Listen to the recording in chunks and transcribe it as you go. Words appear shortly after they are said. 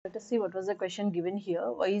us see what was the question given here.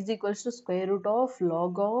 Y is equals to square root of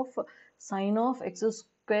log of sine of x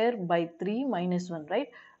square by 3 minus 1, right?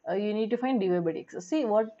 You need to find dy by dx. See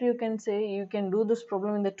what you can say, you can do this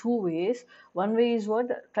problem in the two ways. One way is what,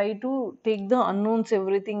 try to take the unknowns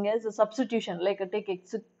everything as a substitution, like take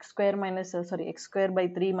x square minus x square by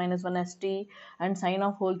 3 minus 1 as t, and sine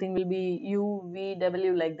of whole thing will be u v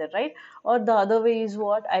w, like that, right? Or the other way is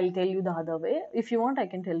what, I'll tell you the other way. If you want, I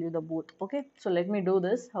can tell you the both. Okay, so let me do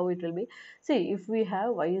this, how it will be. See, if we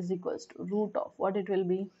have y is equals to root of what it will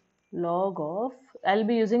be, log of, I'll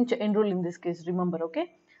be using chain rule in this case, remember. Okay,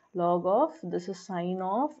 log of, this is sine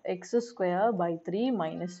of x square by 3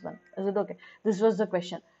 minus 1. Is it okay? This was the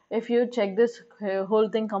question. If you check this whole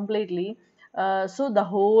thing completely, so the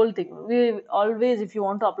whole thing, we always, if you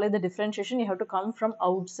want to apply the differentiation, you have to come from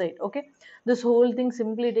outside. Okay, this whole thing,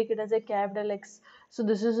 simply take it as a capital X. So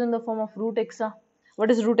this is in the form of root x.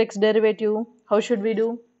 What is root x derivative? How should we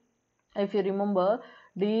do? If you remember,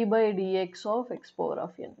 d by dx of x power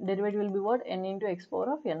of n, derivative will be what, n into x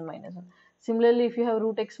power of n minus 1. Similarly, if you have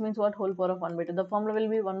root x means what, whole power of 1 by 2, the formula will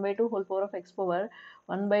be 1 by 2 whole power of x power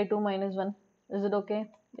 1 by 2 minus 1. Is it okay?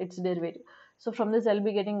 Its derivative. So from this I'll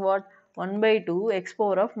be getting what, 1 by 2 x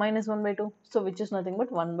power of minus 1 by 2, so which is nothing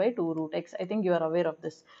but 1 by 2 root x. I think you are aware of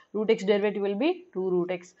this. Root x derivative will be 2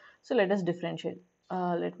 root x. So let us differentiate.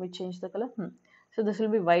 Let me change the color. So this will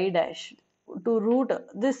be y dash to root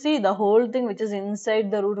this. See, the whole thing which is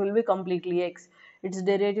inside the root will be completely x. Its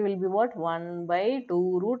derivative will be what, 1 by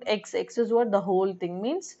 2 root x. X is what, the whole thing,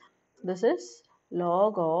 means this is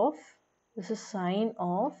log of, this is sine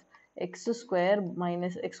of x square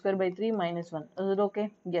minus x square by 3 minus 1. Is it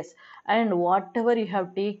okay? Yes. And whatever you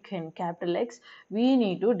have taken capital X, we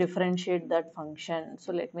need to differentiate that function.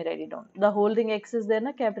 So let me write it down. The whole thing x is there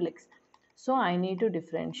na, capital X. So I need to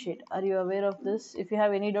differentiate. Are you aware of this? If you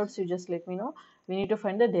have any doubts, you just let me know. We need to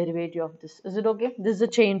find the derivative of this. Is it okay? This is a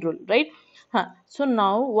chain rule, right? So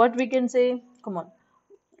now what we can say, come on,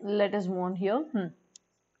 let us move on here.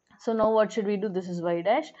 So now what should we do? This is y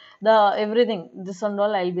dash. The everything, this and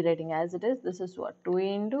all I'll be writing as it is. This is what, 2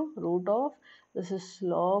 into root of, this is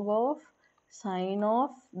log of, sine of,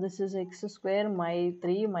 this is x square my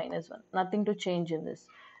 3 minus 1. Nothing to change in this.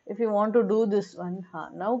 If you want to do this one,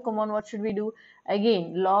 now come on, what should we do?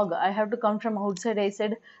 Again, log, I have to come from outside. I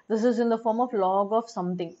said this is in the form of log of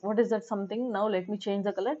something. What is that something? Now let me change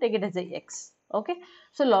the color, take it as a x. Okay,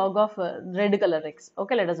 so log of red color x.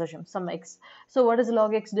 Okay, let us assume some x. So what is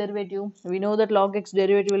log x derivative? We know that log x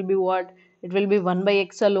derivative will be what? It will be 1 by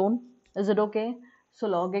x alone. Is it okay? So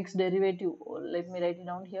log x derivative, let me write it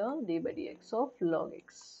down here, d by dx of log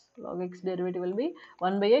x. Log x derivative will be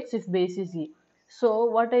 1 by x if base is e. So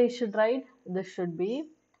what I should write? This should be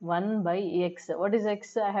 1 by x. What is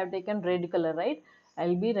x? I have taken red color, right?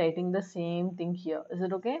 I'll be writing the same thing here. Is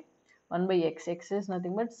it okay? 1 by x. X is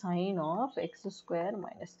nothing but sine of x square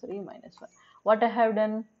minus 3 minus 1. What I have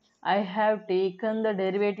done? I have taken the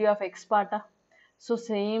derivative of x part. So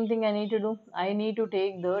same thing I need to do. I need to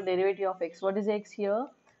take the derivative of x. What is x here?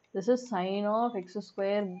 This is sine of x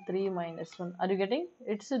square 3 minus 1. Are you getting?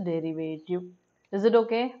 It's a derivative. Is it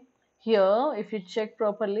okay? Here, if you check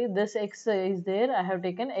properly, this x is there. I have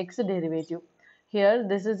taken x derivative. Here,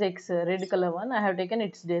 this is x, red color one. I have taken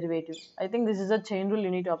its derivative. I think this is a chain rule you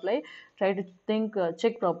need to apply. Try to think,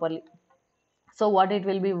 check properly. So what it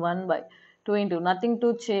will be, 1 by 2 into, nothing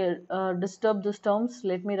to disturb these terms.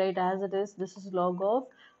 Let me write as it is. This is log of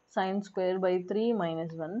sine square by 3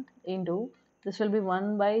 minus 1 into, this will be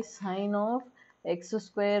 1 by sine of x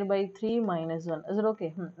square by 3 minus 1. Is it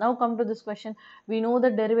okay? Now come to this question. We know the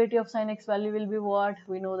derivative of sine x value will be what?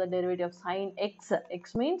 We know the derivative of sine x.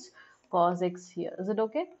 X means cos x here. Is it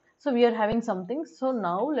okay? So we are having something. So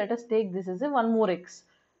now let us take this as a one more x.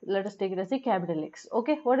 Let us take it as a capital X.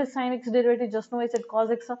 Okay, what is sin x derivative? Just now I said cos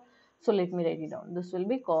x. So let me write it down. This will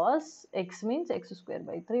be cos x means x square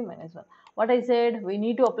by 3 minus 1. What I said, we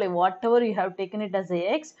need to apply whatever you have taken it as a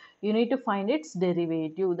x, you need to find its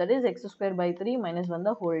derivative. That is x square by 3 minus 1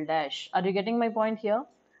 the whole dash. Are you getting my point here?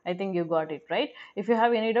 I think you got it, right? If you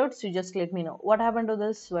have any doubts, you just let me know. What happened to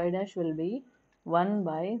this? Y dash will be 1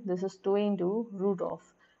 by, this is 2 into root of,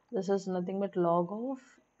 this is nothing but log of,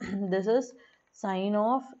 this is sine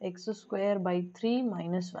of x square by 3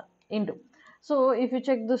 minus 1 into. So if you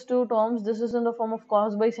check these two terms, this is in the form of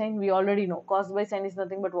cos by sine. We already know cos by sine is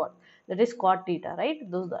nothing but what? That is cot theta, right?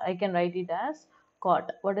 Those I can write it as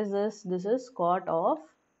cot. What is this? This is cot of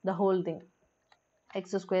the whole thing.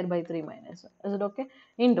 x square by 3 minus 1. Is it okay?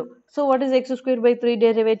 Into. So what is x square by 3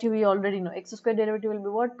 derivative? We already know. X square derivative will be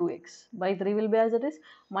what? 2x. By 3 will be as it is.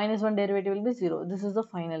 Minus 1 derivative will be 0. This is the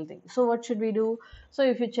final thing. So what should we do? So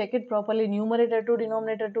if you check it properly, numerator 2,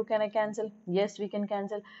 denominator 2, can I cancel? Yes, we can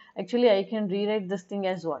cancel. Actually, I can rewrite this thing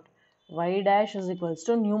as what? Y dash is equals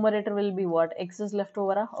to numerator will be what? X is left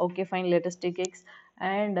over. Okay, fine. Let us take x.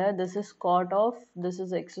 And this is cot of, this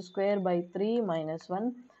is x square by 3 minus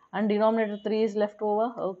 1, and denominator 3 is left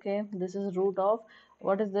over. Okay, this is root of,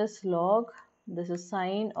 what is this, log, this is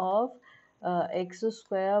sine of x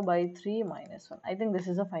square by 3 minus 1. I think this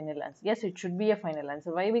is a final answer. Yes, it should be a final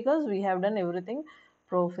answer. Why? Because we have done everything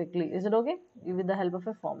perfectly. Is it okay? With the help of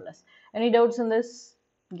a formulas. Any doubts in this?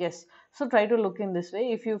 Yes. So try to look in this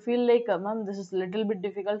way. If you feel like, ma'am, this is little bit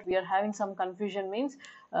difficult, we are having some confusion, means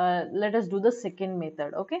let us do the second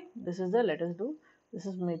method. Okay, this is the, let us do, this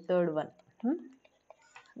is method 1.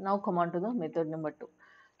 Now come on to the method number 2.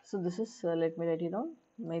 So this is, let me write it down,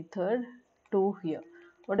 method 2 here.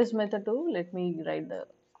 What is method 2? Let me write the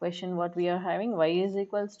question what we are having. Y is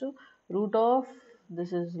equals to root of,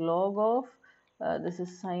 this is log of, this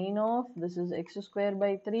is sine of, this is x square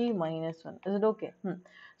by 3 minus 1. Is it okay?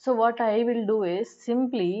 So what I will do is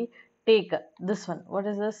simply take this one. What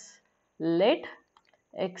is this? Let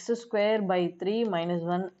x square by 3 minus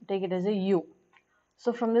 1, take it as a u.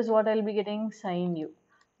 So from this what I will be getting? Sine u.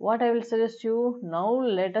 What I will suggest you, now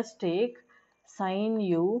let us take sine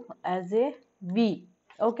u as a v.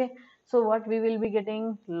 Okay. So what we will be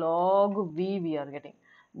getting? Log v we are getting.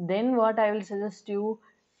 Then what I will suggest you,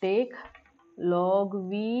 take log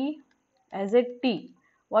v as a t.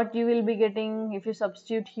 What you will be getting if you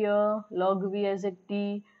substitute here log v as a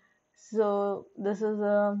t? So this is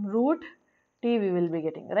a root t we will be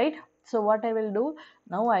getting, right? So what I will do,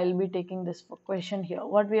 now I will be taking this question here.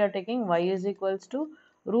 What we are taking? Y is equals to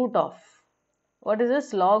root of, what is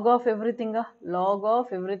this? Log of everything. Log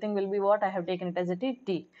of everything will be what? I have taken it as a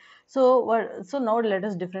t. So what? So now let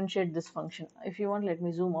us differentiate this function. If you want, let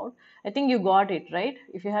me zoom out. I think you got it, right?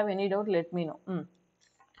 If you have any doubt, let me know.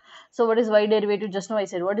 So what is y derivative? Just now I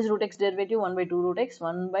said, what is root x derivative? 1 by 2 root x,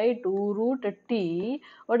 1 by 2 root t.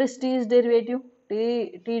 What is t's derivative?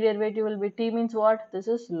 T derivative will be, t means what? This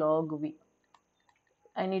is log v.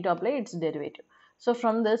 I need to apply its derivative. So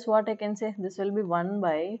from this what I can say, this will be 1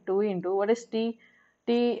 by 2 into, what is t?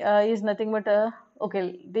 T is nothing but,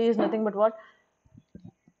 okay, t is nothing but what?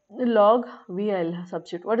 Log v. I'll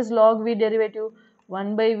substitute. What is log v derivative?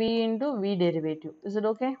 1 by v into v derivative. Is it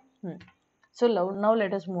okay? So now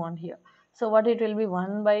let us move on here. So what it will be?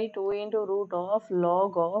 1 by 2 into root of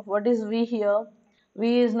log of, what is v here?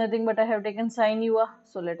 V is nothing but I have taken sine u.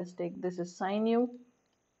 So let us take, this is sine u.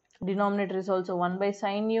 Denominator is also 1 by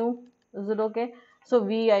sine u. Is it okay? So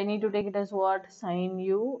v, I need to take it as what? Sine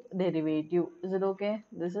u derivative. Is it okay?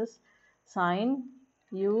 This is sine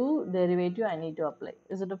u derivative I need to apply.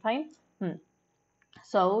 Is it fine?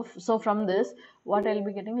 So from this what I'll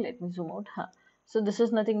be getting, let me zoom out. So this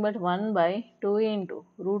is nothing but 1 by 2 into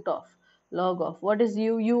root of log of, what is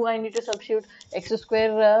u? U I need to substitute, x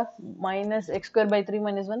square minus x square by 3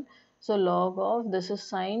 minus 1. So log of, this is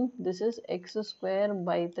sine, this is x square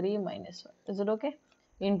by 3 minus 1. Is it okay?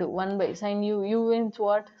 Into 1 by sine u. U means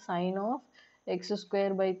what? Sine of x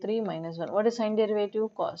square by 3 minus 1. What is sine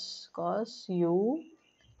derivative? Cos u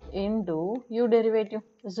into u derivative.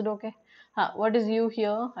 Is it okay? What is u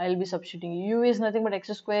here? I'll be substituting. U is nothing but x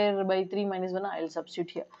square by 3 minus 1. I'll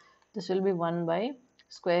substitute here. This will be 1 by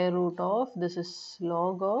square root of, this is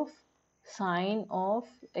log of sine of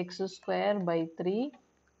x square by 3.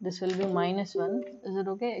 This will be minus 1. Is it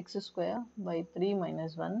okay? X square by 3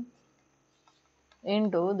 minus 1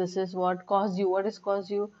 into, this is what? Cos u. What is cos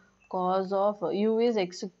u? Cos of u is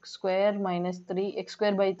x square minus 3, x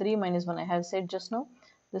square by 3 minus 1. I have said just now.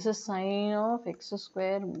 This is sine of x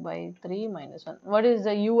square by 3 minus 1. What is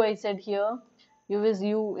the u I said here?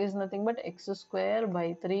 U is nothing but x square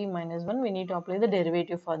by 3 minus 1. We need to apply the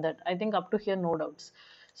derivative for that. I think up to here no doubts.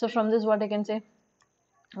 So from this what I can say?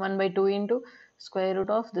 1 by 2 into square root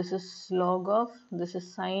of, this is log of, this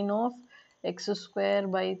is sine of x square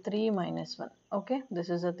by 3 minus 1. Okay, this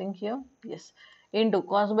is the thing here. Yes, into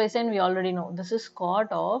cos by sine we already know. This is cot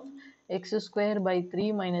of x square by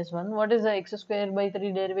 3 minus 1. What is the x square by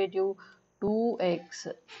 3 derivative? 2x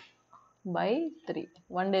by 3.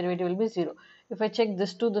 One derivative will be 0. If I check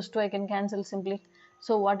this 2, I can cancel simply.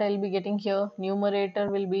 So what I will be getting here? Numerator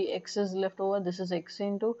will be x is left over. This is x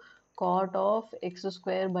into cot of x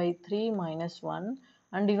square by 3 minus 1.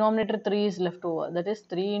 And denominator 3 is left over. That is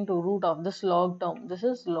 3 into root of this log term. This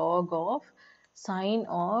is log of sine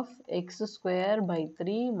of x square by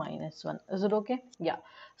 3 minus 1. Is it okay? Yeah.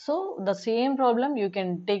 So the same problem you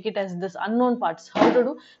can take it as this unknown parts. How to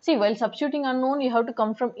do? See, while substituting unknown, you have to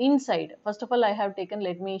come from inside. First of all, I have taken,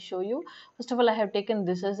 let me show you. First of all, I have taken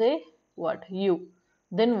this as a what? U.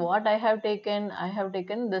 Then what I have taken? I have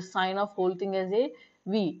taken the sign of whole thing as a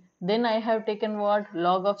V. Then I have taken what?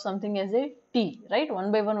 Log of something as a T, right?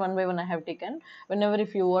 One by one I have taken. Whenever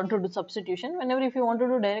if you want to do substitution, whenever if you want to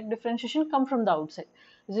do direct differentiation, come from the outside.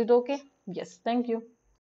 Is it okay? Yes, thank you.